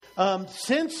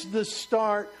Since the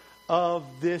start of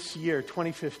this year,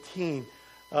 2015,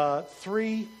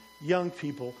 3 young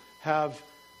people have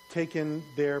taken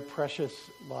their precious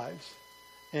lives.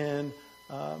 And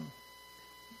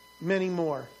many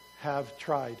more have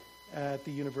tried at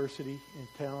the university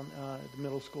in town, the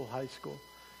middle school, high school.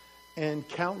 And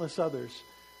countless others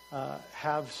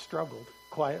have struggled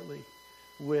quietly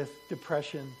with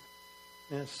depression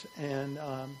and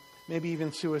maybe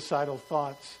even suicidal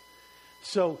thoughts.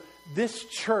 So this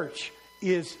church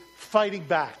is fighting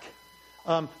back,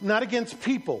 not against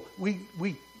people.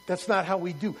 That's not how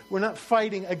we do. We're not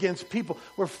fighting against people.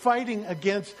 We're fighting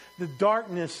against the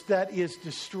darkness that is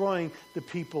destroying the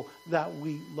people that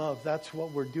we love. That's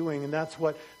what we're doing. And that's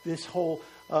what this whole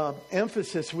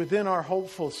emphasis within our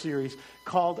Hopeful series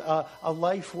called A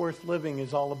Life Worth Living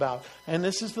is all about. And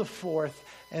this is the 4th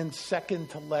and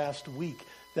second to last week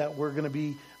that we're going to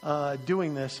be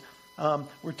doing this.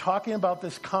 We're talking about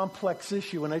this complex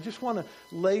issue. And I just want to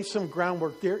lay some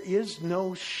groundwork. There is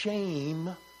no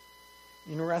shame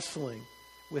in wrestling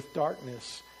with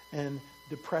darkness and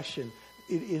depression.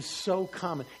 It is so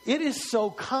common. It is so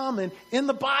common in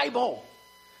the Bible.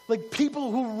 Like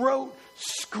people who wrote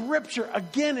scripture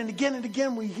again and again and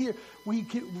again, we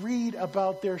read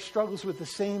about their struggles with the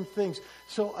same things.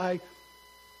 So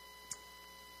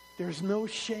there's no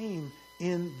shame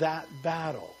in that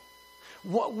battle.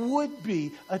 What would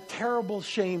be a terrible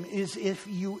shame is if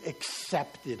you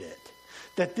accepted it.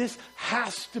 That this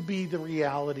has to be the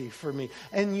reality for me.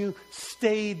 And you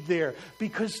stayed there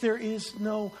because there is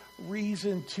no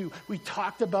reason to. We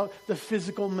talked about the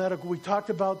physical, medical. We talked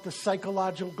about the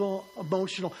psychological,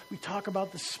 emotional. We talk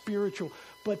about the spiritual.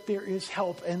 But there is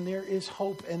help and there is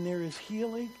hope and there is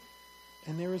healing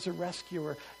and there is a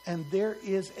rescuer. And there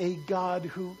is a God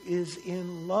who is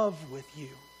in love with you.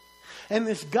 And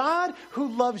this God who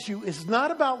loves you is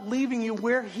not about leaving you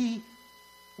where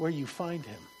you find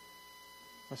him.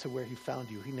 I said where he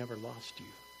found you. He never lost you.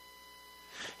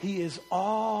 He is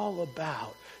all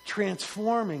about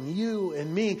transforming you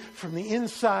and me from the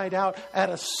inside out at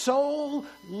a soul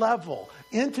level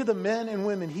into the men and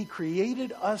women he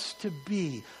created us to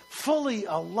be, fully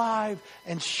alive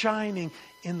and shining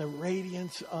in the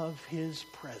radiance of his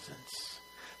presence.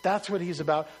 That's what he's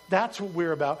about. That's what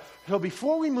we're about. So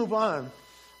before we move on,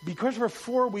 because we're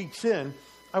 4 weeks in,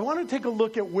 I want to take a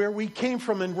look at where we came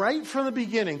from. And right from the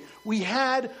beginning, we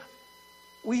had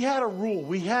a rule.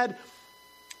 We had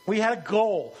a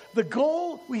goal. The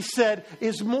goal, we said,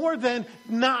 is more than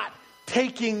not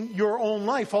taking your own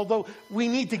life, although we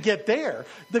need to get there.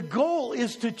 The goal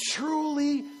is to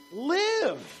truly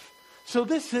live. So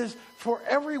this is for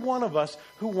every one of us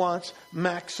who wants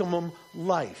maximum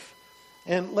life.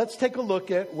 And let's take a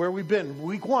look at where we've been.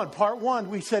 Week 1, part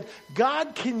 1, we said,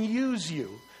 God can use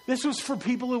you. This was for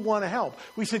people who want to help.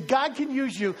 We said, God can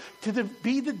use you to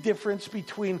be the difference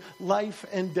between life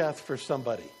and death for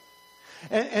somebody.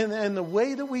 And the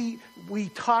way that we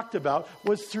talked about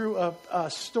was through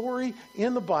a story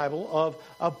in the Bible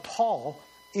of Paul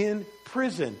in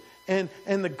prison and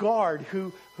the guard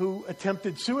who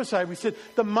attempted suicide. We said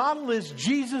the model is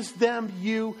Jesus, them,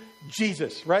 you,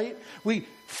 Jesus, right? We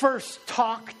first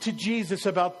talk to Jesus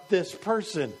about this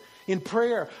person in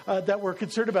prayer that we're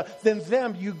concerned about.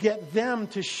 Then you get them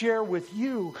to share with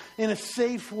you in a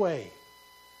safe way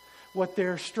what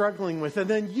they're struggling with. And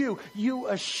then you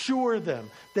assure them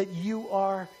that you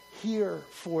are here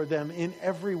for them in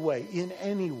every way, in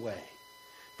any way.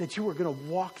 That you are going to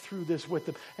walk through this with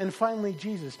them. And finally,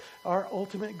 Jesus. Our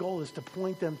ultimate goal is to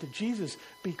point them to Jesus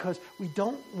because we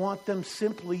don't want them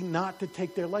simply not to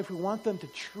take their life. We want them to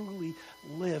truly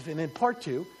live. And in part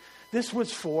 2, this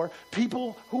was for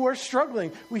people who are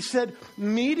struggling. We said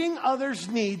meeting others'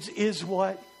 needs is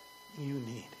what you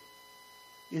need,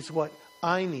 is what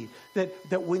I need.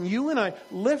 That when you and I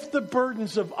lift the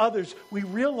burdens of others, we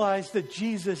realize that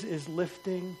Jesus is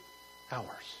lifting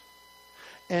ours.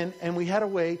 And we had a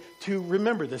way to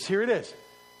remember this. Here it is.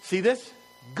 See this?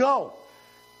 Go.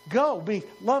 We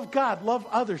love God, love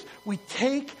others. We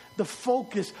take the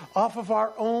focus off of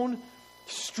our own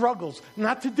struggles,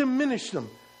 not to diminish them.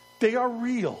 They are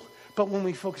real. But when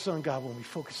we focus on God, when we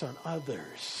focus on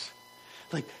others,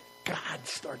 like God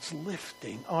starts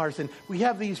lifting ours. And we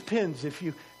have these pins if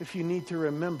you need to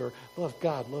remember. Love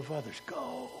God, love others.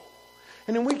 Go.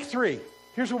 And in week 3,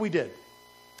 here's what we did.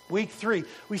 Week 3,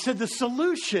 we said the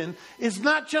solution is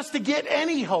not just to get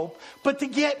any hope, but to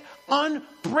get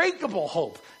unbreakable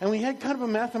hope. And we had kind of a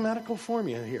mathematical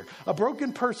formula here. A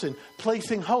broken person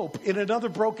placing hope in another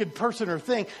broken person or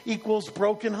thing equals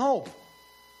broken hope.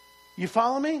 You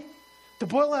follow me? To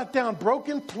boil that down,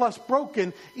 broken plus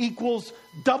broken equals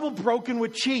double broken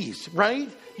with cheese, right?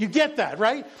 You get that,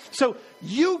 right? So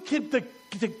you could,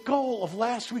 the goal of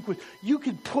last week was you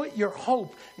could put your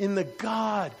hope in the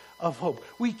God of hope.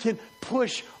 We can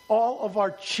push all of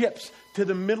our chips to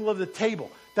the middle of the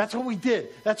table. That's what we did.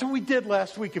 That's what we did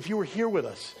last week, if you were here with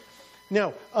us.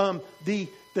 Now, the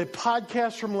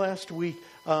podcast from last week,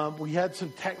 we had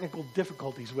some technical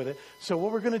difficulties with it. So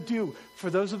what we're going to do, for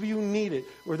those of you who need it,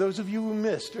 or those of you who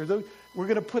missed, we're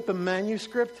going to put the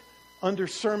manuscript under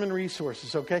sermon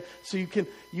resources, okay? So you can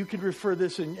refer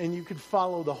this and you can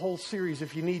follow the whole series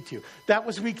if you need to. That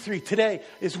was week 3. Today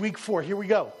is week 4. Here we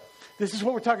go. This is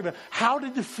what we're talking about. How to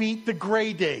defeat the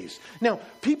gray days. Now,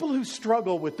 people who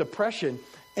struggle with depression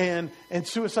and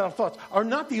suicidal thoughts are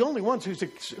not the only ones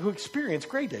who experience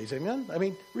gray days. Amen? I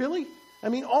mean, really? I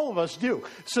mean, all of us do.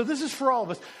 So this is for all of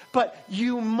us. But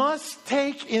you must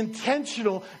take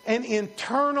intentional and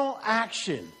internal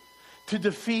action to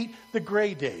defeat the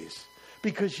gray days.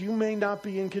 Because you may not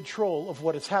be in control of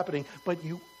what is happening, but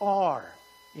you are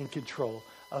in control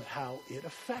of how it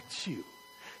affects you,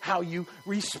 how you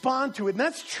respond to it. And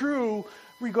that's true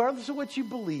regardless of what you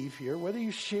believe here, whether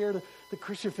you share the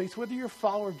Christian faith, whether you're a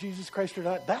follower of Jesus Christ or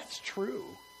not. That's true.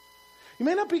 You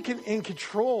may not be in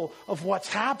control of what's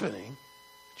happening,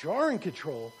 but you are in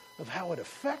control of how it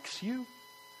affects you,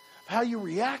 how you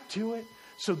react to it.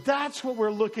 So that's what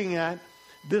we're looking at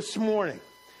this morning.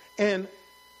 And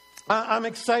I'm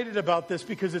excited about this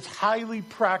because it's highly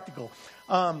practical.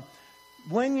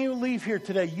 When you leave here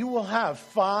today, you will have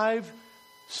 5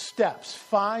 steps,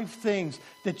 5 things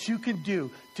that you can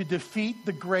do to defeat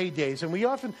the gray days. And we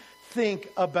often think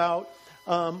about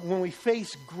when we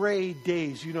face gray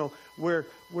days, you know, where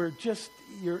just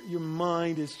your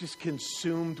mind is just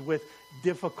consumed with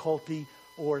difficulty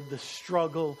or the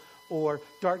struggle or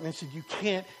darkness, and you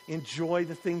can't enjoy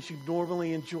the things you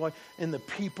normally enjoy, and the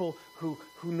people who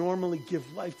normally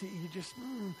give life to you, you just,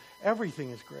 everything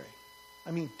is gray.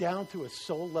 I mean, down to a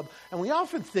soul level. And we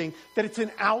often think that it's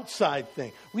an outside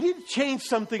thing. We need to change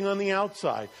something on the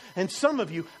outside. And some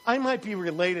of you, I might be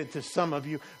related to some of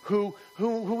you who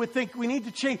would think we need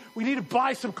to change. We need to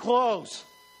buy some clothes.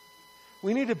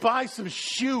 We need to buy some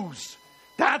shoes.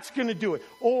 That's going to do it.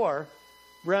 Or,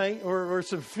 right, or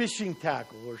some fishing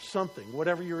tackle or something,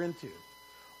 whatever you're into.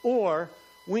 Or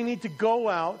we need to go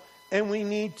out and we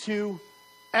need to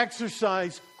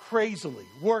exercise crazily,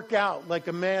 work out like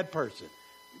a mad person.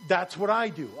 That's what I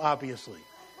do, obviously.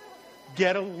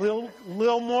 Get a little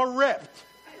more ripped.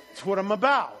 It's what I'm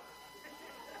about.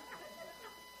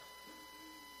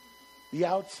 The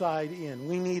outside in.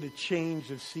 We need a change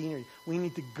of scenery. We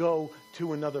need to go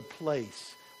to another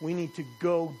place. We need to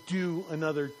go do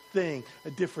another thing,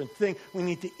 a different thing. We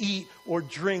need to eat or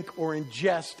drink or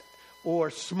ingest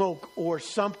or smoke or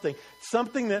something.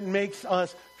 Something that makes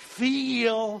us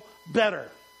feel better,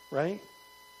 right?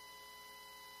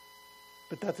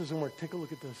 But that doesn't work. Take a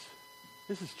look at this.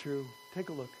 This is true. Take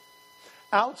a look.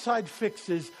 Outside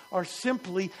fixes are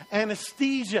simply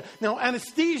anesthesia. Now,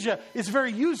 anesthesia is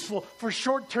very useful for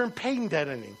short-term pain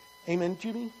deadening. Amen,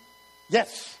 Jimmy?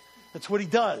 Yes, that's what he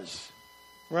does.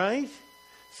 Right?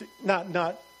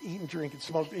 Not eat and drink and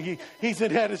smoke. He's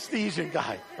an anesthesia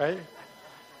guy, right?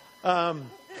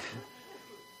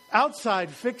 Outside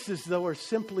fixes, though, are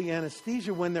simply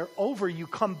anesthesia. When they're over, you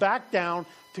come back down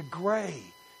to gray,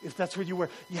 if that's what you wear.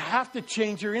 You have to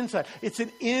change your inside. It's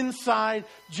an inside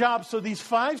job. So these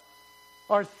 5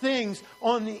 are things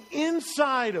on the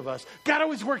inside of us. God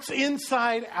always works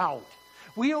inside out.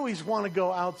 We always want to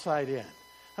go outside in.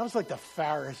 That was like the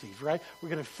Pharisees, right? We're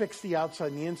going to fix the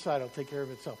outside and the inside will take care of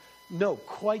itself. No,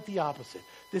 quite the opposite.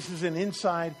 This is an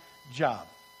inside job.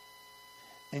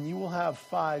 And you will have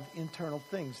 5 internal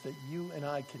things that you and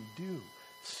I can do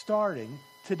starting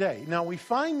today. Now, we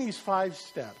find these 5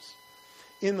 steps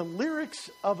in the lyrics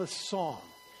of a song.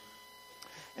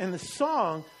 And the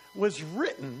song was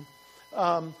written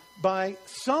by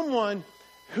someone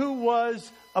who was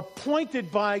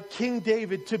appointed by King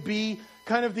David to be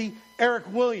kind of the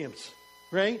Eric Williams,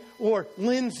 right? Or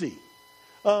Lindsay,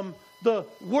 the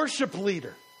worship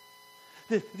leader.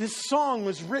 This song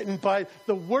was written by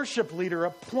the worship leader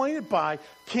appointed by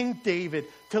King David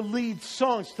to lead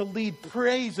songs, to lead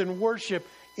praise and worship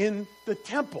in the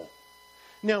temple.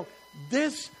 Now,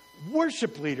 this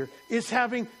worship leader is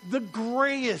having the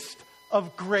grayest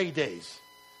of gray days.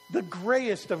 The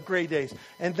grayest of gray days.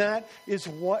 And that is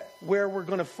where we're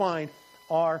going to find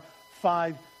our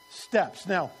 5 steps.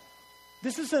 Now,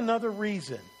 this is another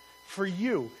reason for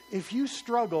you, if you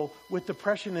struggle with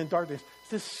depression and darkness,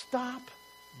 to stop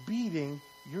beating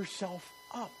yourself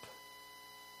up.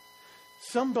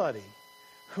 Somebody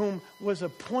whom was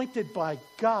appointed by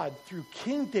God through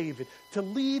King David to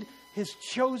lead his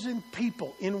chosen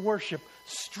people in worship,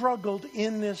 struggled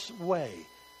in this way,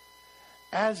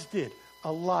 as did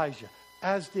Elijah,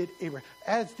 as did Abraham,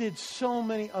 as did so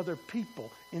many other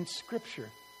people in Scripture.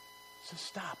 So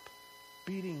stop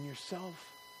beating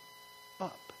yourself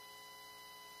up.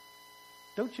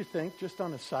 Don't you think, just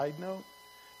on a side note,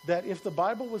 that if the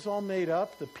Bible was all made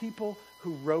up, the people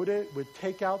who wrote it would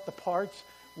take out the parts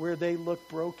where they look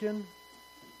broken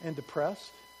and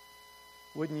depressed?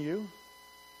 Wouldn't you?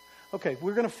 Okay,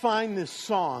 we're going to find this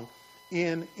song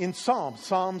in Psalms.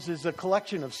 Psalms is a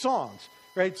collection of songs,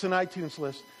 right? It's an iTunes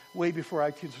list way before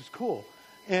iTunes was cool.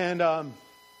 And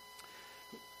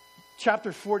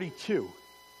chapter 42,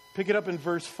 pick it up in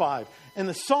verse 5. And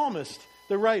the psalmist,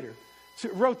 the writer,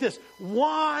 wrote this: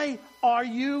 "Why are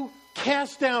you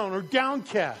cast down or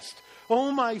downcast?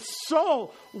 Oh, my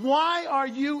soul, why are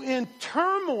you in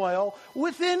turmoil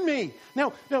within me?"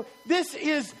 Now, this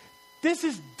is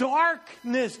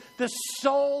darkness, the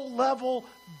soul level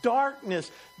darkness.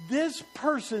 This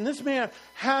person, this man,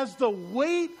 has the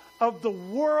weight of the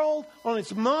world on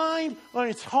his mind, on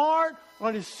his heart,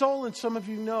 on his soul. And some of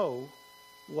you know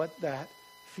what that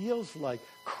feels like.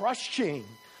 Crushing.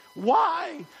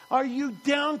 Why are you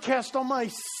downcast, oh my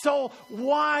soul?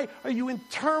 Why are you in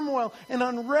turmoil and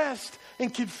unrest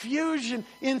and confusion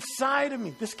inside of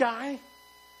me? This guy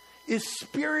is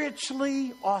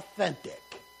spiritually authentic,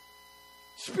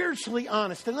 spiritually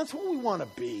honest, and that's what we want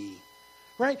to be,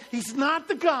 right? He's not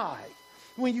the guy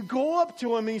when you go up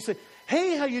to him and you say,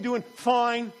 "Hey, how you doing?"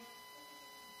 "Fine."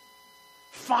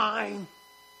 "Fine."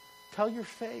 Tell your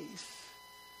face,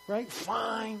 right?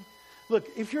 "Fine." Look,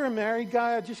 if you're a married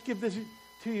guy, I'll just give this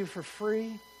to you for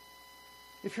free.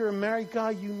 If you're a married guy,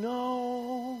 you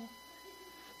know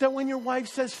that when your wife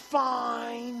says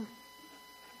fine,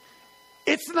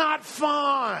 it's not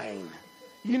fine.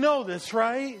 You know this,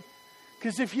 right?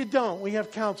 Because if you don't, we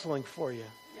have counseling for you.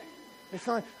 It's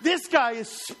not. This guy is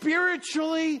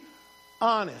spiritually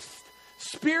honest,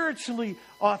 spiritually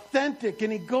authentic,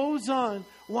 and he goes on,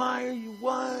 "Why are you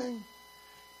one?"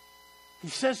 He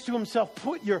says to himself,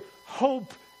 "Put your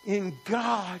hope in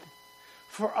God,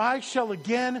 for I shall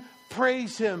again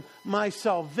praise him, my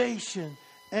salvation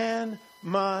and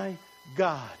my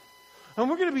God." And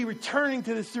we're going to be returning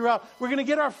to this throughout. We're going to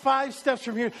get our 5 steps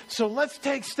from here. So let's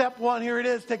take step 1. Here it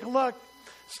is. Take a look.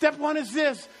 Step 1 is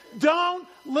this: don't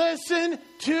listen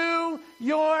to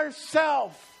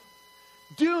yourself.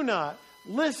 Do not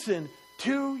listen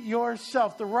to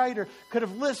yourself. The writer could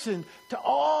have listened to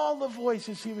all the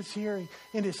voices he was hearing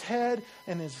in his head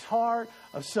and his heart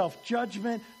of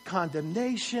self-judgment,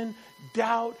 condemnation,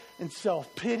 doubt, and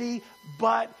self-pity,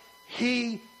 but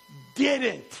he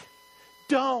didn't.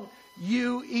 Don't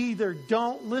you either.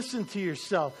 Don't listen to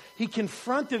yourself. He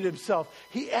confronted himself.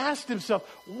 He asked himself,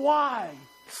 "Why,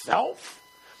 self?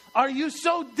 Are you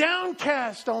so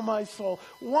downcast, oh my soul?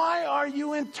 Why are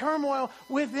you in turmoil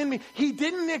within me?" He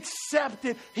didn't accept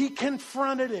it. He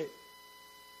confronted it.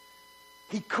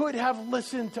 He could have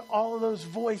listened to all of those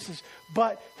voices,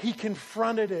 but he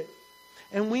confronted it.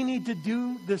 And we need to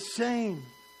do the same.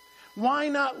 Why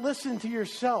not listen to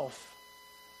yourself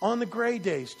on the gray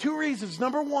days? 2 reasons.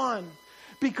 Number 1,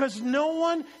 because no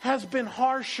one has been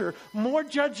harsher, more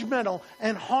judgmental,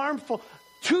 and harmful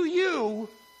to you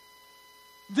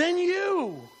than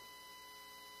you.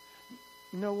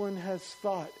 No one has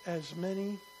thought as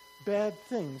many bad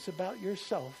things about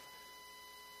yourself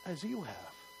as you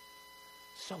have.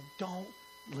 So don't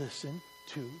listen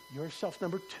to yourself.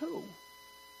 Number 2,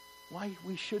 why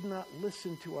we should not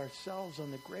listen to ourselves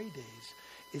on the gray days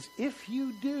is if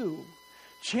you do,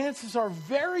 chances are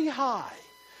very high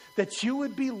that you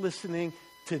would be listening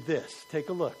to this. Take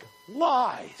a look.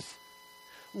 Lies.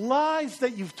 Lies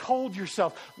that you've told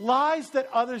yourself. Lies that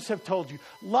others have told you.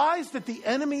 Lies that the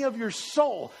enemy of your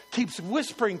soul keeps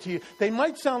whispering to you. They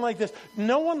might sound like this: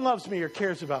 "No one loves me or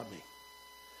cares about me.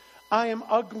 I am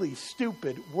ugly,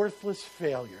 stupid, worthless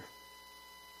failure.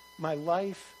 My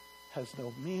life has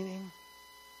no meaning.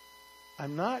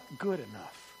 I'm not good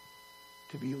enough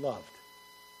to be loved.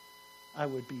 I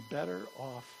would be better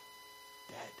off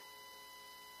dead."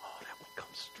 Oh, that would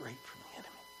come straight from the enemy.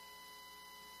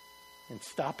 And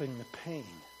stopping the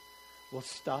pain will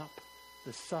stop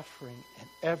the suffering. And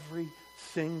every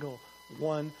single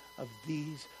one of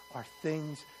these are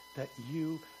things that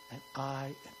you and I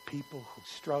and people who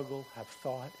struggle have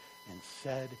thought and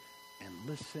said and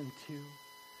listened to.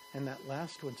 And that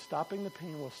last one, stopping the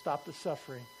pain, will stop the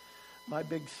suffering. My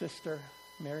big sister,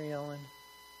 Mary Ellen,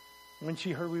 when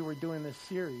she heard we were doing this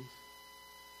series,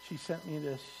 she sent me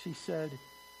this. She said,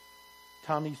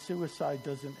 Tommy, suicide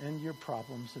doesn't end your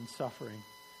problems and suffering,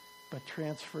 but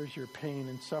transfers your pain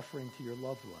and suffering to your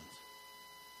loved ones.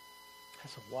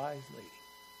 That's a wise lady.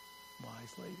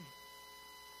 Wise lady.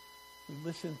 We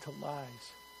listen to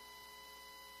lies.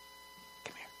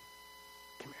 Come here.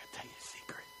 Come here, I'll tell you a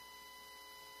secret.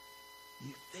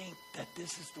 You think that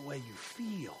this is the way you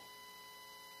feel,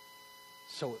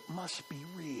 so it must be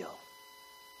real.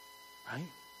 Right?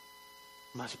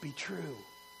 Must be true.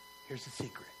 Here's the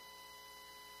secret.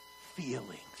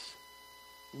 Feelings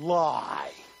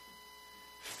lie.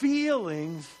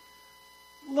 Feelings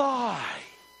lie.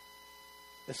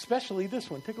 Especially this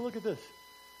one. Take a look at this.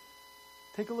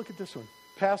 Take a look at this one.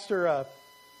 Pastor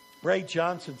Ray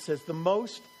Johnson says the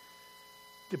most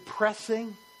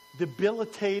depressing,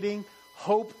 debilitating,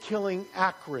 hope-killing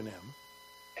acronym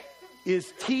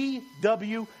is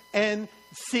TWNC.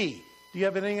 Do you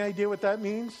have any idea what that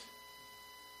means?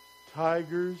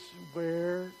 Tigers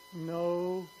wear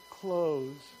no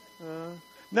clothes.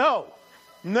 No.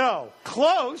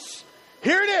 Close.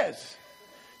 Here it is.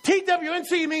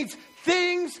 TWNC means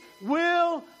things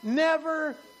will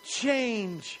never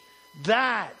change.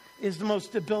 That is the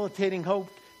most debilitating,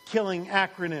 hope-killing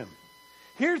acronym.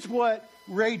 Here's what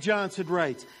Ray Johnson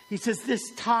writes. He says,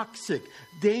 this toxic,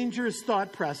 dangerous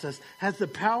thought process has the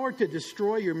power to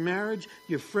destroy your marriage,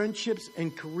 your friendships,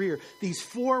 and career. These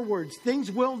 4 words,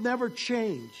 things will never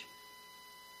change.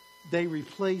 They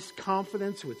replace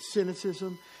confidence with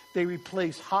cynicism. They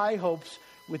replace high hopes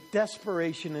with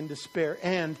desperation and despair.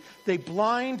 And they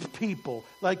blind people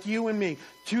like you and me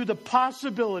to the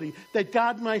possibility that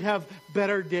God might have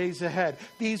better days ahead.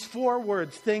 These 4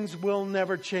 words, things will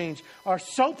never change, are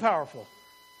so powerful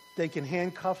they can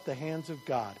handcuff the hands of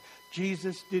God.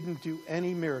 Jesus didn't do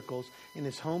any miracles in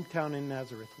his hometown in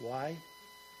Nazareth. Why?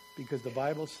 Because the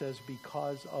Bible says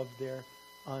because of their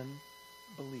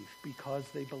unbelief. Because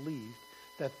they believed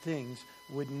that things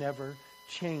would never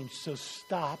change. So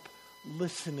stop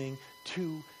listening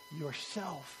to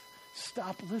yourself.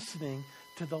 Stop listening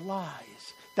to the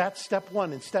lies. That's step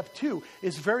 1. And step 2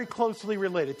 is very closely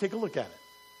related. Take a look at it.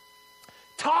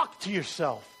 Talk to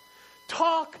yourself.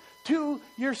 Talk to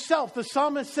yourself. The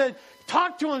psalmist said,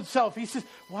 talk to himself. He says,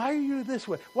 why are you this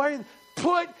way? Why are you...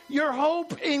 Put your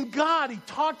hope in God. He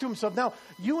talked to himself. Now,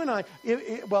 you and I,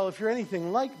 if you're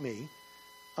anything like me,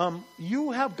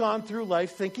 you have gone through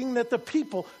life thinking that the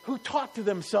people who talk to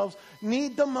themselves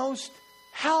need the most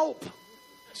help.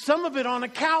 Some of it on a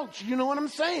couch. You know what I'm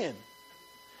saying?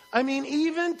 I mean,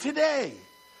 even today,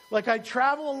 like I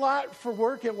travel a lot for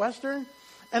work at Western,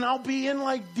 and I'll be in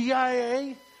like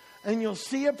DIA, and you'll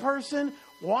see a person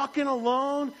walking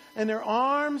alone, and their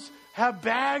arms have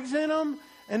bags in them,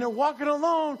 and they're walking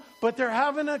alone, but they're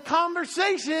having a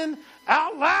conversation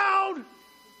out loud,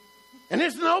 and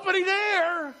there's nobody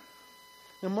there.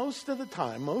 Now, most of the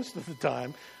time,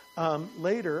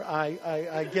 later,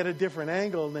 I get a different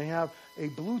angle, and they have a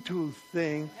Bluetooth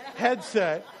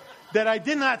headset that I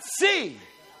did not see.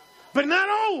 But not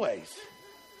always.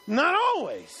 Not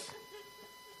always.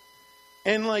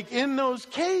 And like in those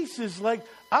cases, like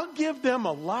I'll give them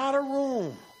a lot of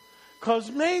room. Because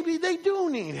maybe they do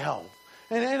need help.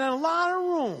 And a lot of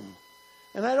room.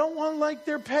 And I don't want like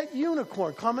their pet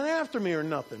unicorn coming after me or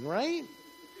nothing, right?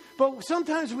 But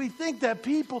sometimes we think that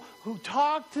people who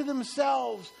talk to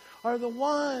themselves are the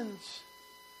ones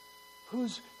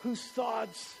whose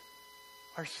thoughts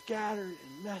are scattered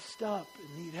and messed up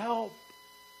and need help.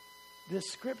 This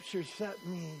scripture set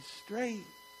me straight.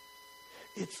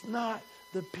 It's not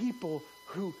the people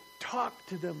who talk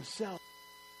to themselves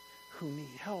who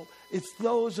need help. It's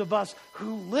those of us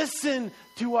who listen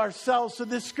to ourselves. So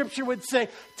this scripture would say,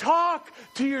 talk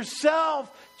to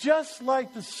yourself just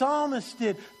like the psalmist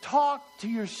did. Talk to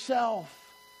yourself.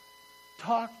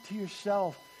 Talk to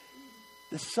yourself.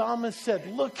 The psalmist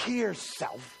said, look here,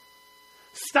 self.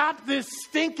 Stop this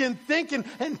stinking thinking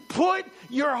and put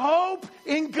your hope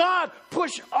in God.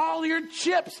 Push all your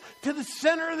chips to the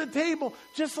center of the table,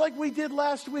 just like we did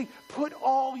last week. Put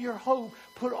all your hope,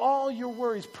 put all your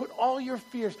worries, put all your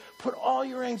fears, put all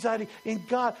your anxiety in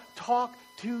God. Talk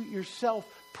to yourself.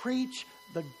 Preach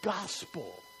the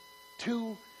gospel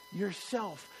to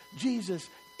yourself. Jesus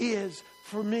is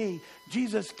for me.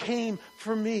 Jesus came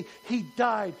for me. He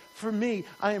died for me.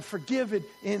 I am forgiven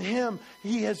in him.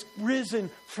 He has risen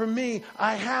for me.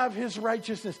 I have his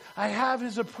righteousness. I have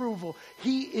his approval.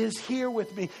 He is here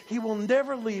with me. He will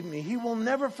never leave me. He will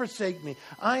never forsake me.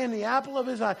 I am the apple of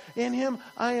his eye. In him,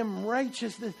 I am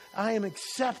righteousness. I am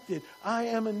accepted. I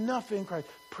am enough in Christ.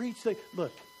 Preach the...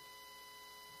 Look,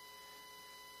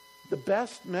 the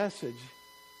best message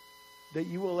that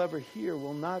you will ever hear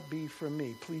will not be from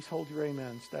me. Please hold your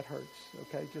amens. That hurts.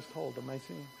 Okay, just hold them. I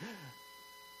see.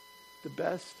 The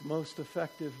best, most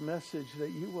effective message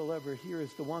that you will ever hear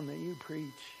is the one that you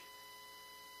preach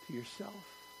to yourself.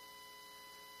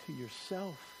 To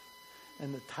yourself.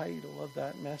 And the title of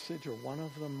that message, or one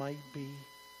of them, might be,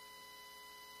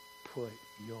 Put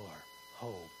Your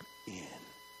Hope in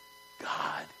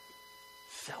God.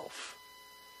 Self.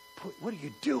 What are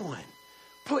you doing?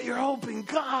 Put your hope in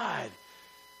God.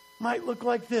 Might look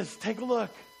like this. Take a look.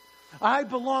 I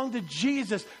belong to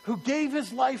Jesus, who gave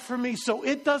his life for me, so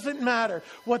it doesn't matter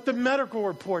what the medical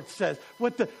report says,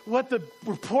 what the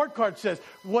report card says,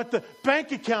 what the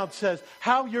bank account says,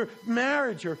 how your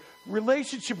marriage or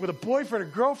relationship with a boyfriend or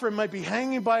girlfriend might be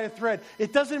hanging by a thread.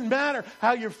 It doesn't matter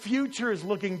how your future is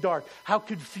looking dark, how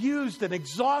confused and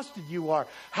exhausted you are,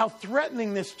 how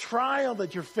threatening this trial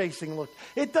that you're facing looks.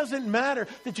 It doesn't matter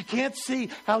that you can't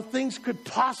see how things could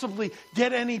possibly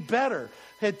get any better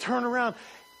and turn around.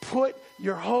 Put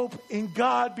your hope in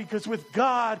God, because with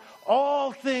God,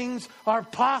 all things are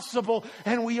possible,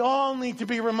 and we all need to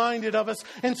be reminded of us.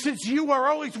 And since you are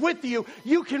always with you,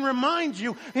 you can remind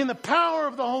you in the power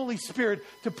of the Holy Spirit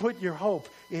to put your hope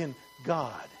in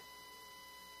God.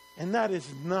 And that is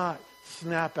not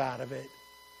snap out of it.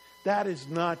 That is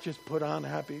not just put on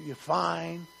happy, you're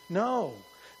fine. No.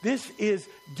 This is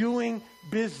doing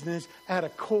business at a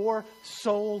core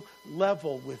soul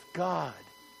level with God.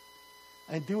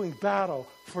 And doing battle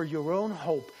for your own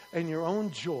hope and your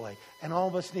own joy. And all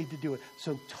of us need to do it.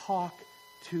 So talk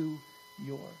to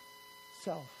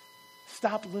yourself.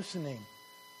 Stop listening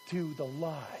to the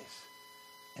lies.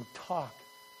 And talk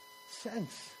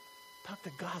sense. Talk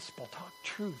the gospel. Talk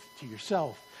truth to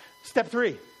yourself. Step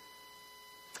 3.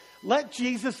 Let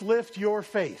Jesus lift your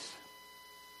face.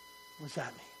 What does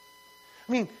that mean?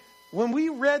 I mean, when we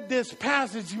read this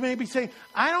passage, you may be saying,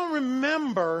 I don't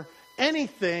remember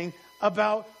anything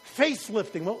about face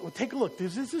lifting. Well, take a look.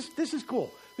 This is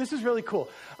cool. This is really cool.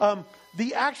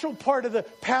 The actual part of the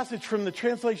passage from the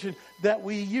translation that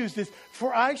we used is,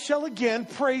 for I shall again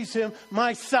praise him,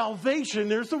 my salvation,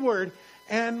 there's the word,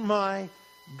 and my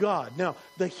God. Now,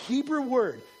 the Hebrew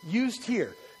word used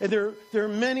here, and there are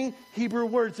many Hebrew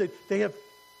words that they have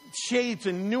shades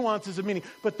and nuances of meaning,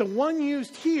 but the one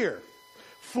used here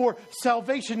for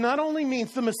salvation not only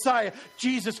means the Messiah,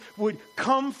 Jesus, would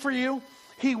come for you.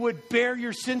 He would bear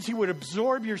your sins. He would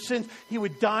absorb your sins. He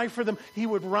would die for them. He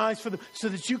would rise for them so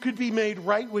that you could be made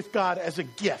right with God as a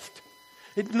gift.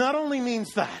 It not only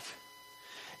means that.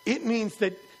 It means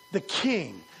that the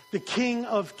King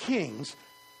of Kings,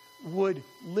 would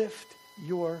lift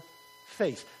your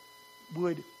face,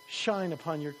 would shine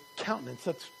upon your countenance.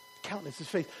 That's countenance is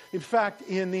face. In fact,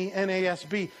 in the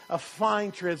NASB, a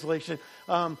fine translation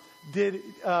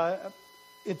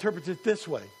interprets it this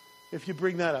way, if you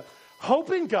bring that up.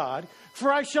 Hope in God,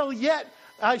 for I shall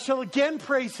again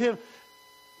praise him.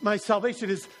 My salvation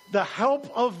is the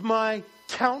help of my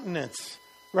countenance,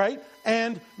 right?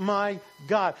 And my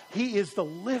God. He is the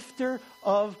lifter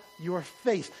of your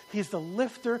face. He is the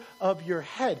lifter of your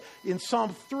head. In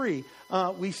Psalm 3,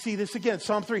 we see this again.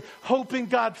 Psalm 3, hope in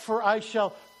God, for I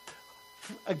shall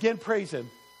again praise him.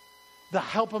 The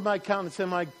help of my countenance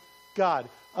and my God.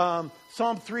 Psalm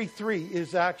 3:3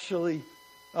 is actually...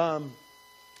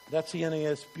 that's the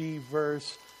NASB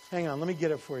verse. Hang on, let me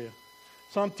get it for you.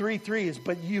 Psalm 3:3 is,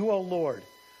 but you, O Lord,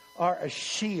 are a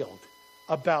shield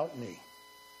about me,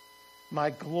 my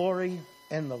glory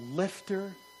and the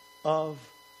lifter of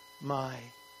my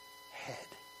head.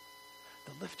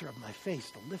 The lifter of my face,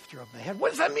 the lifter of my head. What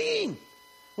does that mean?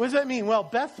 What does that mean? Well,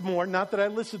 Beth Moore, not that I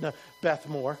listen to Beth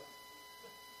Moore,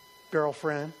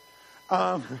 girlfriend,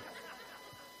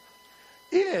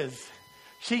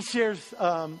 she shares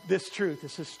this truth,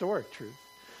 this historic truth,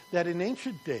 that in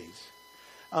ancient days,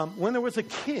 when there was a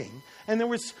king and there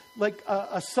was like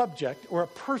a subject or a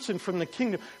person from the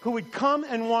kingdom who would come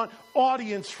and want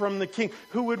audience from the king,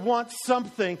 who would want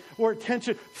something or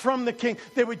attention from the king,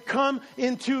 they would come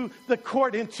into the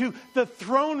court, into the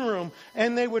throne room,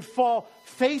 and they would fall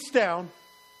face down,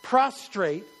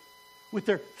 prostrate, with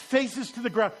their faces to the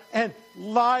ground, and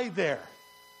lie there.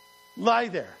 Lie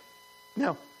there.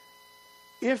 Now,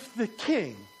 if the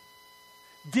king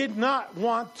did not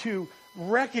want to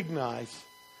recognize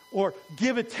or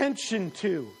give attention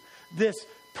to this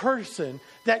person,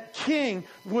 that king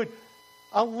would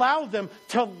allow them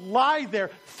to lie there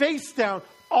face down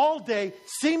all day,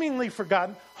 seemingly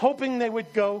forgotten, hoping they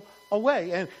would go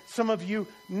away. And some of you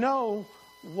know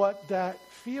what that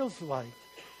feels like.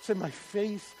 So my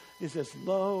face is as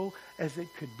low as it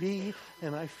could be,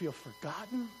 and I feel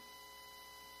forgotten.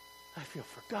 I feel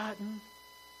forgotten.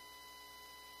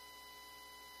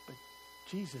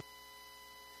 Jesus.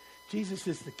 Jesus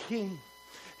is the king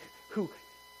who,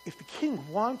 if the king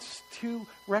wants to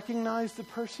recognize the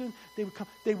person,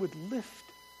 they would lift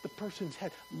the person's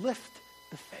head, lift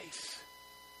the face.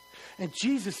 And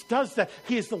Jesus does that.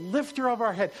 He is the lifter of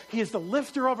our head. He is the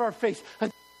lifter of our face.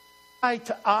 Eye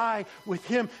to eye with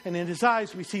him. And in his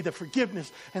eyes we see the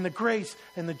forgiveness and the grace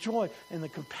and the joy and the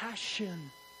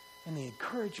compassion and the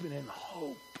encouragement and the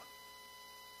hope.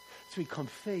 So we come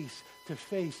face to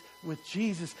face with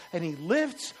Jesus and he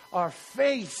lifts our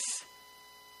face.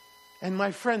 And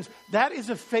my friends, that is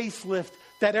a facelift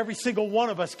that every single one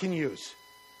of us can use.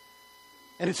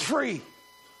 And it's free.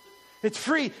 It's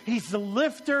free. He's the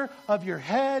lifter of your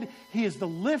head. He is the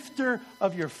lifter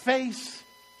of your face.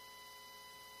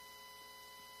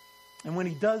 And when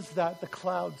he does that, the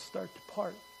clouds start to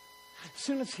part. As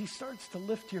soon as he starts to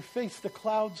lift your face, the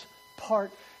clouds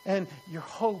part and your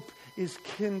hope is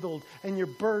kindled and your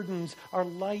burdens are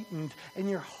lightened and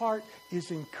your heart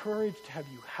is encouraged. Have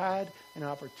you had an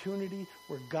opportunity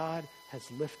where God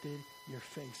has lifted your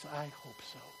face? I hope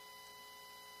so.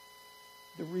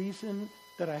 The reason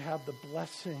that I have the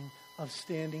blessing of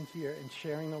standing here and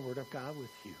sharing the Word of God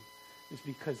with you is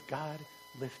because God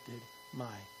lifted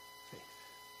my faith.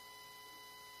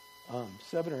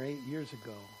 7 or 8 years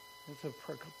ago, it's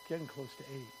getting close to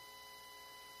 8,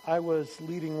 I was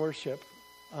leading worship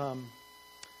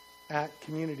at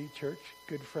Community Church,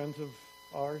 good friends of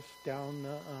ours down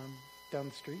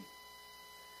the street.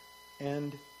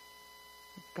 And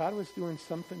God was doing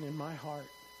something in my heart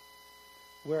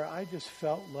where I just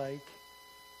felt like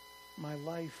my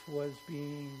life was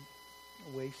being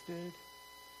wasted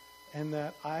and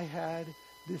that I had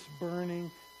this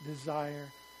burning desire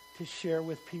to share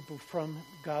with people from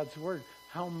God's Word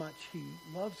how much he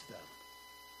loves them,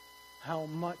 how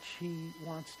much he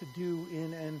wants to do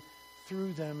in and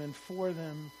through them and for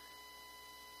them,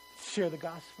 share the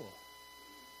gospel,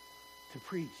 to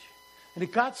preach. And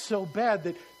it got so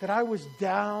bad that I was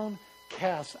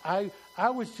downcast. I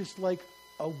was just like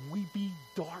a weepy,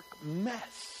 dark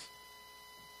mess.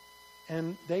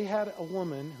 And they had a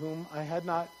woman whom I had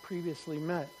not previously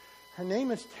met. Her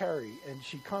name is Terry, and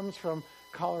she comes from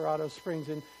Colorado Springs.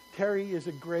 And Terry is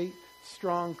a great,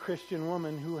 strong Christian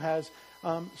woman who has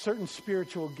certain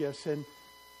spiritual gifts. And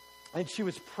she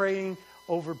was praying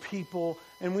over people.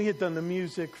 And we had done the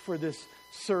music for this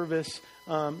service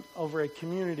over at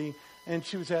Community. And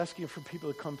she was asking for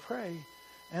people to come pray.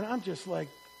 And I'm just like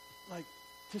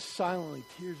just silently,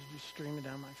 tears are just streaming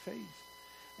down my face.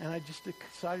 And I just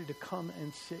decided to come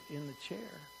and sit in the chair.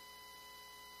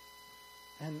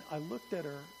 And I looked at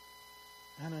her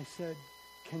and I said,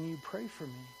 "Can you pray for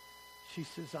me?" She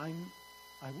says, I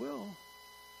will.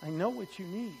 I know what you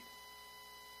need.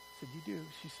 I said, "You do?"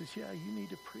 She says, "Yeah, you need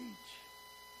to preach.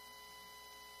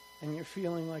 And you're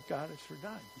feeling like God has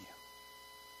forgotten you."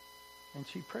 And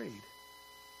she prayed.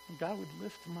 And God would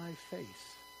lift my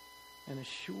face and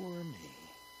assure me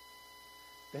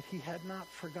that he had not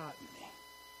forgotten me.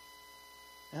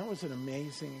 And that was an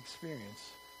amazing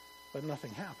experience, but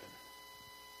nothing happened.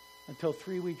 Until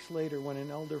 3 weeks later, when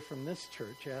an elder from this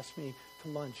church asked me to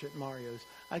lunch at Mario's,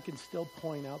 I can still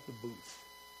point out the booth.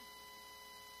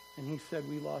 And he said,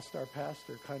 "We lost our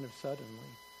pastor kind of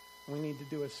suddenly. We need to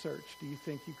do a search. Do you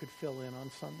think you could fill in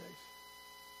on Sundays?"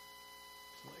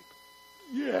 It's like,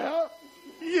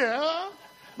 yeah.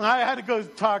 I had to go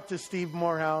talk to Steve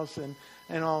Morehouse and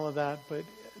all of that, but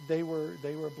they were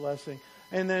a blessing.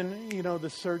 And then, the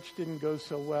search didn't go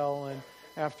so well, and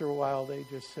after a while they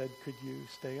just said, "Could you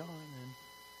stay on?" And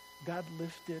God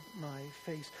lifted my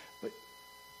face, but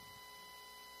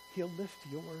he'll lift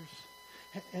yours.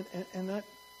 And that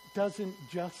doesn't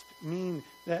just mean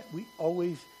that we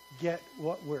always get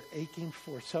what we're aching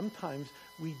for. Sometimes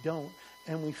we don't,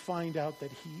 and we find out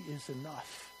that he is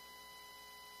enough.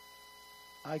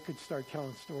 I could start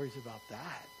telling stories about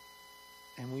that,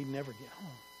 and we'd never get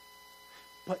home.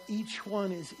 But each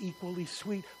one is equally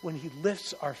sweet when he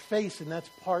lifts our face, and that's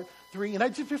part 3.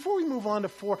 And before we move on to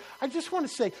 4, I just want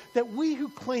to say that we who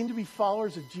claim to be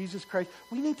followers of Jesus Christ,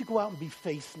 we need to go out and be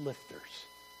face lifters.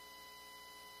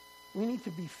 We need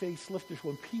to be face lifters.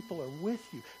 When people are with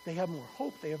you, they have more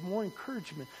hope, they have more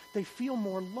encouragement, they feel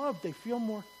more loved, they feel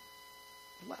more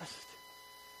blessed.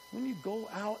 When you go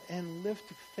out and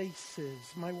lift faces,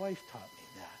 my wife taught me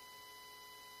that.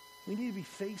 We need to be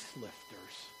face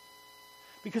lifters.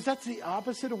 Because that's the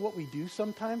opposite of what we do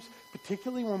sometimes,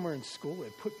 particularly when we're in school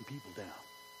at putting people down.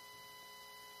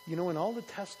 In all the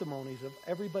testimonies of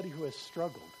everybody who has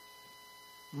struggled,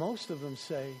 most of them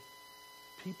say,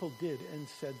 people did and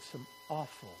said some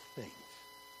awful things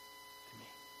to me.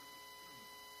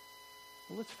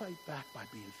 Well, let's fight back by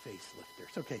being face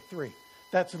lifters. Okay, 3.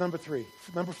 That's number 3.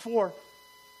 Number 4,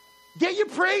 get your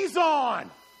praise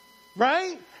on.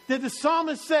 Right? Did the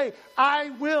psalmist say, I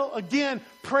will again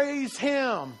praise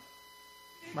him,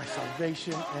 my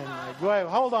salvation and my... Wait,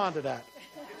 hold on to that.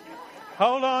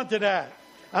 Hold on to that.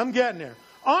 I'm getting there.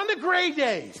 On the gray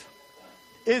days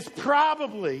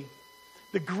the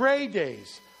gray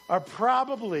days are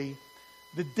probably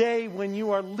the day when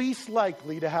you are least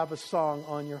likely to have a song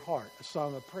on your heart, a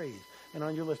song of praise and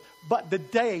on your list. But the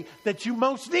day that you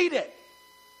most need it.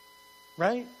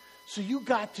 Right? So you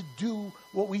got to do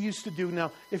what we used to do.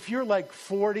 Now, if you're like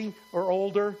 40 or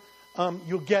older,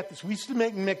 you'll get this. We used to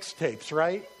make mixtapes,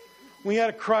 right? We had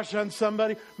a crush on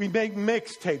somebody. We made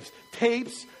mixtapes.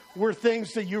 Tapes were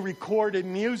things that you recorded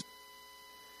in music.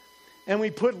 And we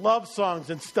put love songs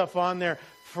and stuff on there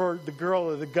for the girl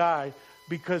or the guy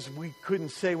because we couldn't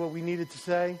say what we needed to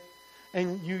say.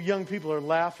 And you young people are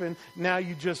laughing. Now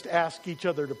you just ask each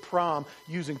other to prom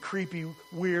using creepy,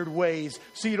 weird ways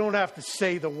so you don't have to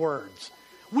say the words.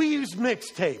 We use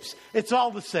mixtapes. It's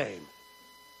all the same.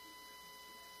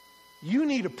 You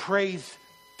need a praise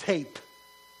tape.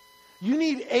 You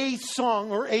need a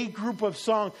song or a group of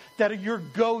songs that are your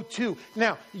go-to.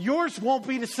 Now, yours won't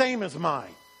be the same as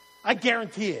mine. I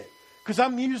guarantee it. Because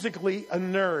I'm musically a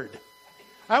nerd.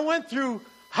 I went through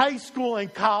high school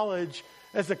and college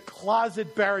as a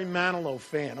closet Barry Manilow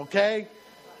fan, okay?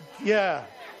 Yeah.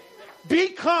 Be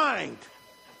kind.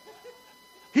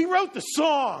 He wrote the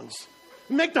songs.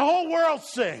 Make the whole world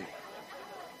sing.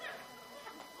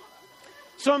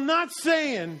 So I'm not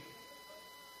saying,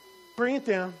 bring it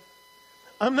down.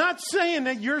 I'm not saying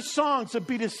that your songs would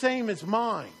be the same as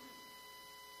mine.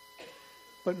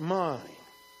 But mine.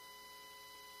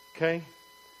 Okay?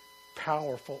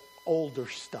 Powerful, older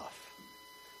stuff.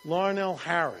 Larnell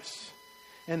Harris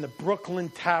and the Brooklyn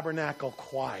Tabernacle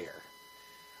Choir.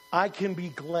 I can be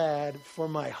glad, for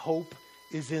my hope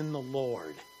is in the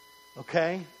Lord.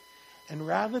 Okay? And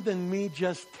rather than me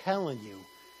just telling you,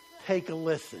 take a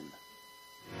listen.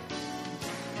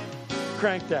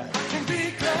 Crank that. I can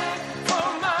be glad,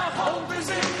 for my hope is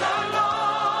in the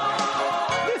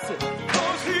Lord. Listen.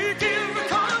 'Cause he gives me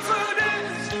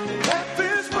confidence that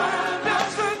this world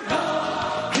doesn't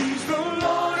know. He's the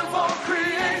Lord of all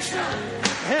creation.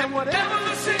 And whatever Whatever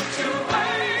the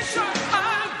situation,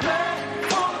 I'm glad,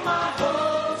 for my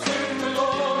hope's in the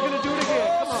Lord. we're going to do it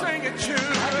again. Come on. Sing it, children.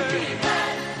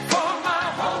 For my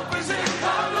hope is in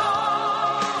the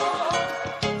Lord.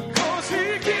 'Cause he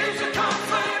gives me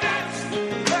confidence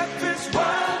that this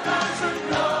world doesn't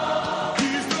know.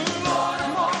 He's the Lord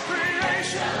of all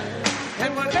creation.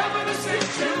 And whatever the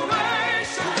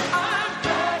situation, I'm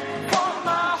glad, for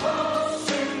my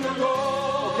hope's in the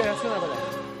Lord. Okay, that's enough of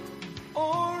that.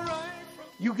 All right.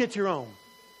 You get your own.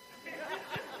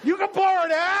 You can borrow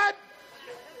that.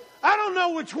 I don't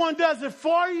know which one does it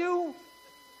for you.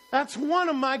 That's one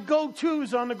of my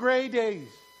go-tos on the gray days.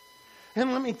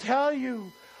 And let me tell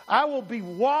you, I will be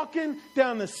walking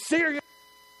down the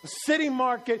city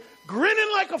market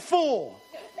grinning like a fool.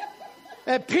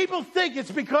 And people think it's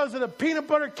because of the peanut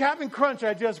butter Captain Crunch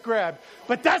I just grabbed.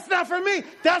 But that's not for me.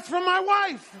 That's for my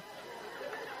wife.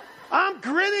 I'm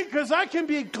grinning because I can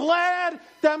be glad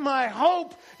that my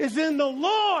hope is in the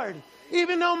Lord,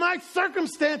 even though my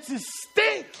circumstances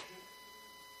stink.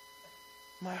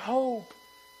 My hope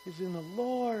is in the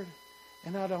Lord,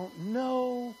 and I don't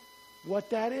know what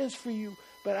that is for you,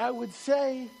 but I would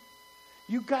say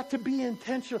you got to be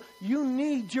intentional. You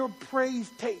need your praise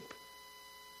tape.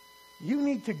 You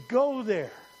need to go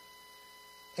there.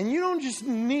 And you don't just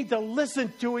need to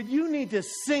listen to it, you need to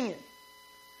sing it.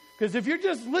 Because if you're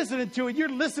just listening to it, you're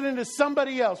listening to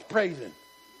somebody else praising.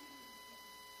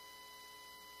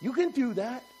 You can do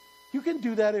that. You can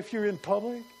do that if you're in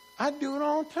public. I do it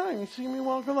all the time. You see me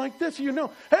walking like this, you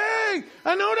know, hey,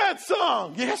 I know that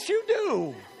song. Yes, you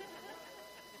do.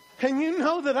 And you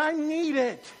know that I need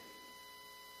it.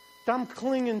 I'm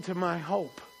clinging to my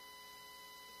hope.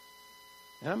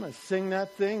 And I'm going to sing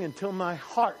that thing until my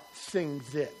heart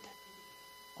sings it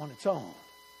on its own.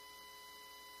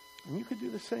 And you could do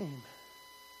the same.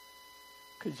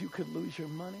 Because you could lose your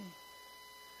money.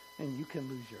 And you can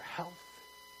lose your health.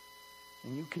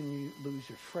 And you can lose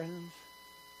your friends.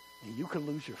 And you can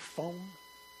lose your phone.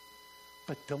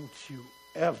 But don't you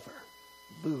ever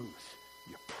lose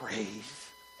your praise.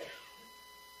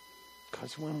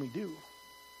 Because when we do,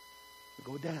 we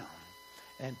go down.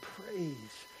 And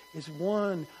praise is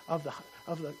one of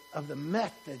the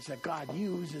methods that God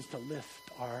uses to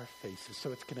lift our faces.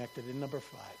 So it's connected in number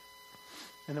 5.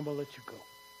 And then we'll let you go.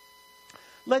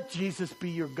 Let Jesus be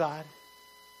your God.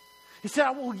 He said,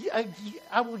 I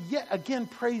will yet again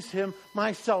praise him,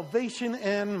 my salvation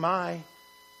and my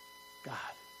God.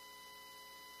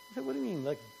 I said, what do you mean,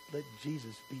 let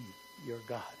Jesus be your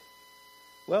God?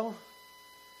 Well,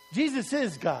 Jesus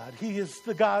is God. He is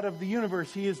the God of the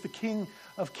universe. He is the King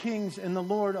of kings and the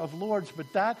Lord of lords.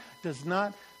 But that does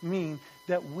not mean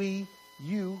that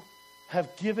you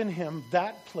have given him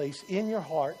that place in your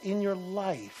heart, in your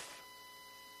life.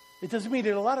 It doesn't mean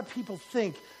that a lot of people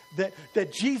think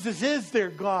that Jesus is their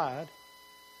God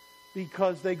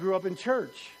because they grew up in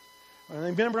church, or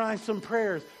they memorize some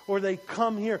prayers, or they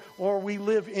come here, or we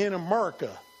live in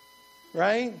America,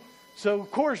 right? So,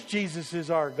 of course, Jesus is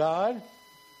our God.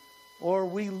 Or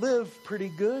we live pretty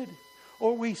good.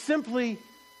 Or we simply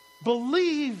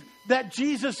believe that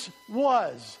Jesus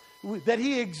was, that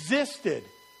he existed.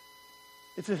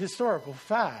 It's a historical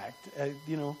fact.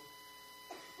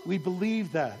 We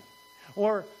believe that.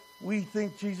 Or we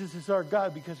think Jesus is our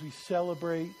God because we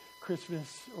celebrate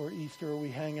Christmas or Easter, or we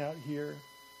hang out here.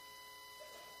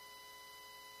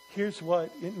 Here's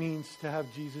what it means to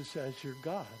have Jesus as your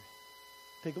God.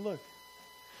 Take a look.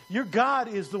 Your God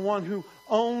is the one who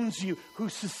owns you, who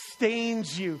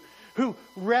sustains you, who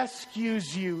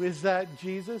rescues you. Is that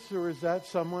Jesus, or is that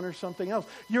someone or something else?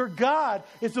 Your God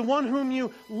is the one whom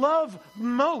you love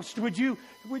most. Would you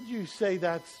say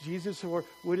that's Jesus, or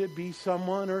would it be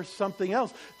someone or something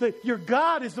else? Your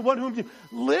God is the one whom you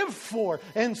live for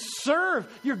and serve.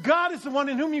 Your God is the one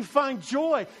in whom you find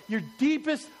joy, your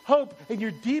deepest hope and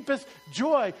your deepest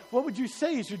joy. What would you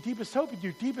say is your deepest hope and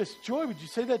your deepest joy? Would you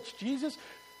say that's Jesus?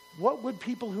 What would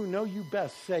people who know you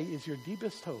best say is your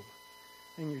deepest hope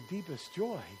and your deepest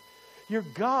joy? Your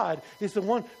God is the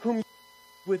one whom you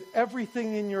with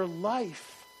everything in your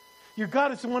life. Your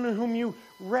God is the one in whom you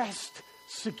rest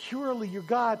securely. Your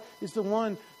God is the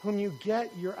one whom you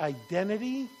get your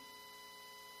identity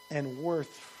and worth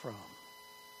from.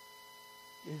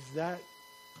 Is that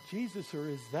Jesus, or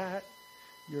is that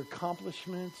your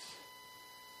accomplishments,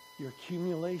 your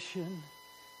accumulation,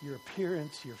 your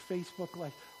appearance, your Facebook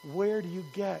life? Where do you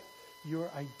get your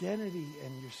identity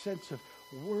and your sense of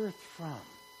worth from?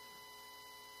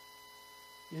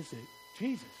 Is it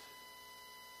Jesus?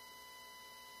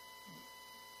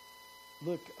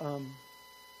 Look,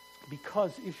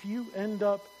 because if you end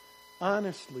up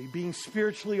honestly being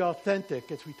spiritually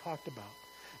authentic, as we talked about,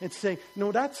 and saying,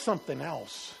 no, that's something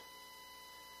else,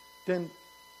 then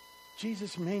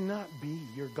Jesus may not be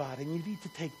your God, and you need to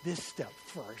take this step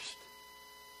first.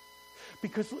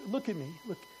 Because look at me.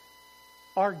 Look,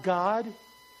 our God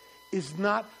is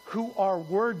not who our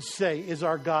words say is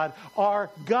our God. Our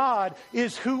God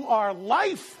is who our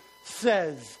life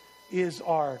says is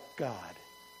our God.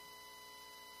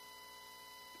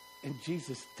 And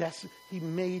Jesus, he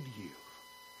made you,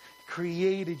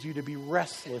 created you to be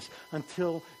restless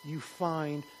until you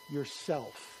find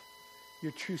yourself,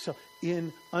 your true self,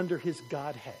 under his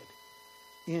Godhead,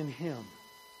 in him.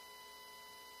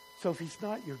 So if he's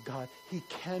not your God, he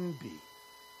can be.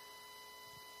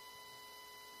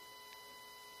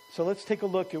 So let's take a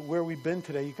look at where we've been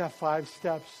today. You got 5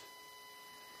 steps.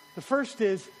 The first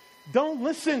is, don't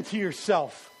listen to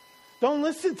yourself. Don't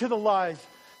listen to the lies.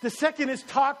 The second is,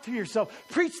 talk to yourself.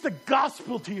 Preach the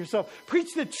gospel to yourself.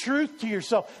 Preach the truth to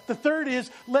yourself. The third is,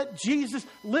 let Jesus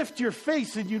lift your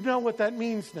face, and you know what that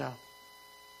means now.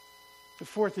 The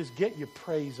fourth is, get your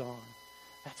praise on.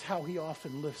 That's how he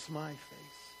often lifts my face.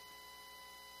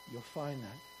 You'll find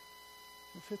that.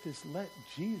 The fifth is, let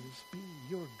Jesus be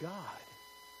your God.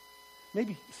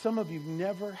 Maybe some of you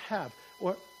never have,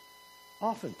 or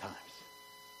oftentimes,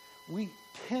 we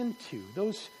tend to,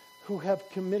 those who have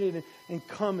committed and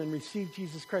come and received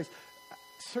Jesus Christ,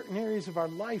 certain areas of our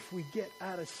life we get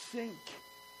out of sync,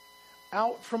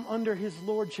 out from under his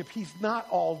lordship. He's not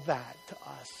all that to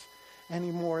us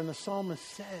anymore. And the psalmist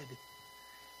said,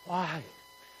 why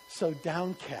so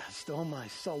downcast, O my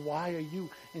soul? Why are you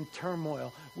in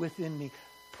turmoil within me?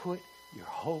 Put your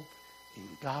hope in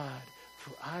God,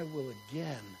 for I will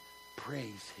again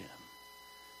praise him,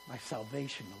 my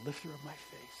salvation, the lifter of my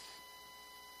face,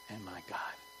 and my God.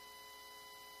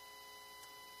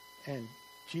 And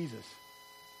Jesus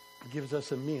gives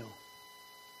us a meal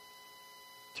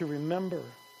to remember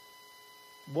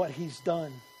what he's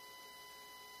done,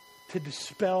 to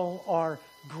dispel our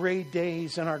gray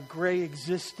days and our gray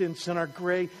existence and our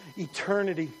gray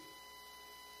eternity,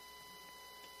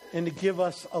 and to give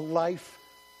us a life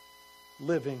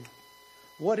living.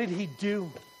 What did he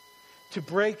do to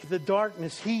break the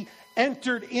darkness? He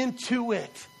entered into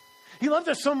it. He loved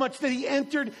us so much that he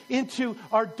entered into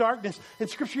our darkness. And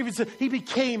Scripture even says he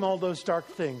became all those dark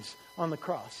things on the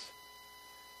cross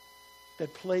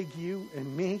that plague you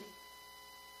and me.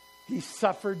 He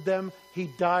suffered them, he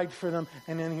died for them,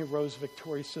 and then he rose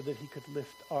victorious so that he could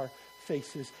lift our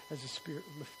faces as the Spirit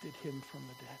lifted him from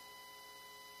the dead.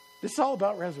 This is all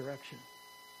about resurrection.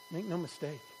 Make no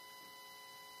mistake.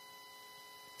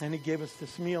 And he gave us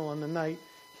this meal on the night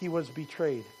he was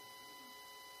betrayed.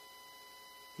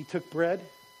 He took bread,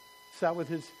 sat with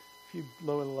his, if you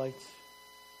lower the lights,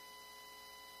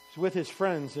 he was with his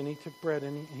friends, and he took bread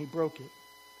and he broke it.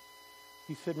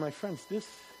 He said, my friends, this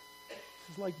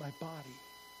is like my body.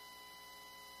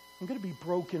 I'm going to be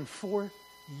broken for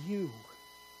you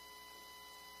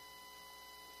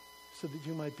so that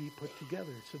you might be put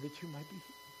together, so that you might be.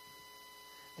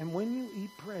 And when you eat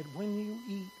bread, when you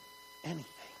eat anything,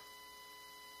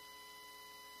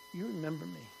 you remember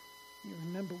me. You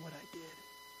remember what I did.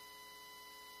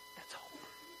 That's all.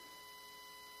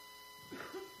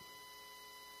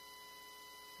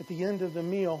 At the end of the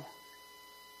meal,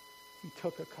 he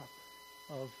took a cup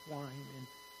of wine, and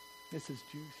this is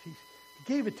juice. He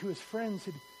gave it to his friends,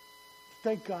 and he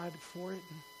thanked God for it.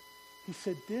 And he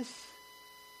said, this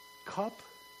cup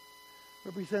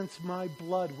represents my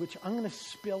blood, which I'm going to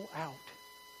spill out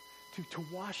to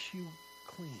wash you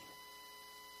clean.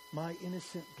 My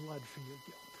innocent blood for your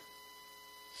guilt,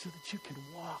 so that you can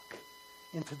walk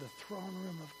into the throne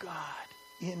room of God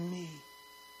in me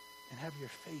and have your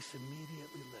face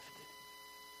immediately lifted.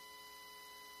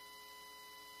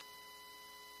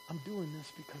 I'm doing this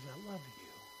because I love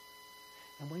you.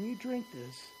 And when you drink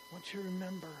this, I want you to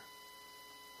remember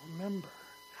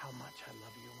how much I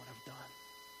love you and what I've done.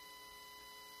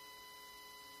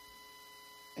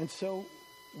 And so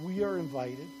we are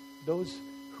invited, those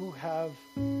who have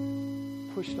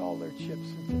pushed all their chips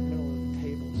into the middle of the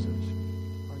table, so to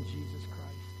speak, on Jesus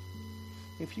Christ.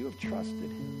 If you have trusted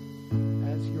him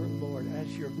as your Lord,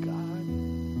 as your God,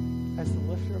 as the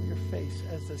lifter of your face,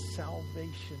 as the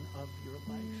salvation of your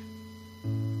life,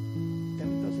 then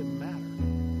it doesn't matter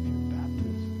if you're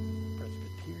Baptist,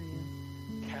 Presbyterian,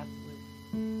 Catholic,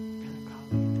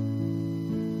 Pentecostal,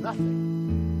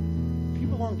 nothing. If you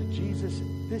belong to Jesus,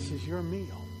 this is your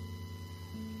meal.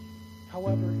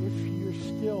 However, if you're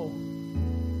still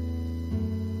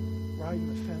riding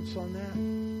the fence on that,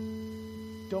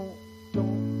 don't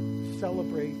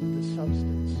celebrate the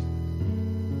substance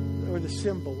or the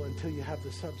symbol until you have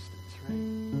the substance,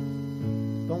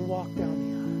 right? Don't walk down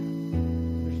the aisle.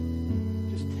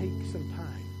 Just take some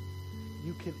time.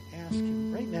 You can ask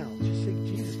him right now. Just say,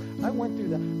 Jesus, I went through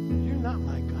that. You're not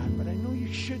my God, but I know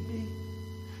you should be.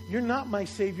 You're not my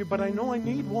Savior, but I know I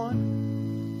need one.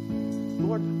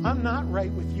 Lord, I'm not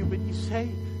right with you, but you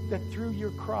say that through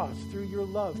your cross, through your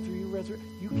love, through your resurrection,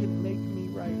 you can make me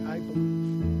right. I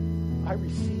believe. I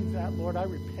receive that, Lord. I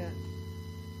repent.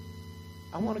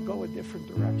 I want to go a different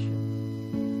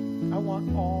direction. I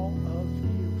want all of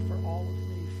you for all of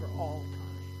me for all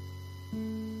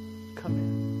time. Come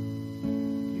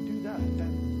in. You do that,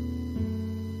 then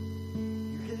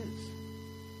you're his.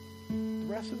 The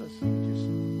rest of us just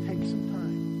take some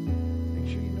time. Make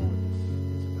sure you know what this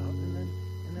is about,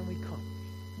 and then we come.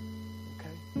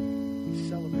 Okay? We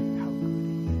celebrate how good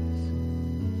he is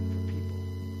for people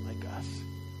like us.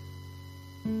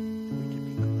 And we can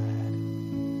be glad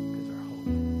because our hope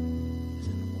is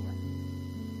in the Lord.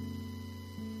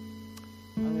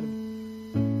 I'm going to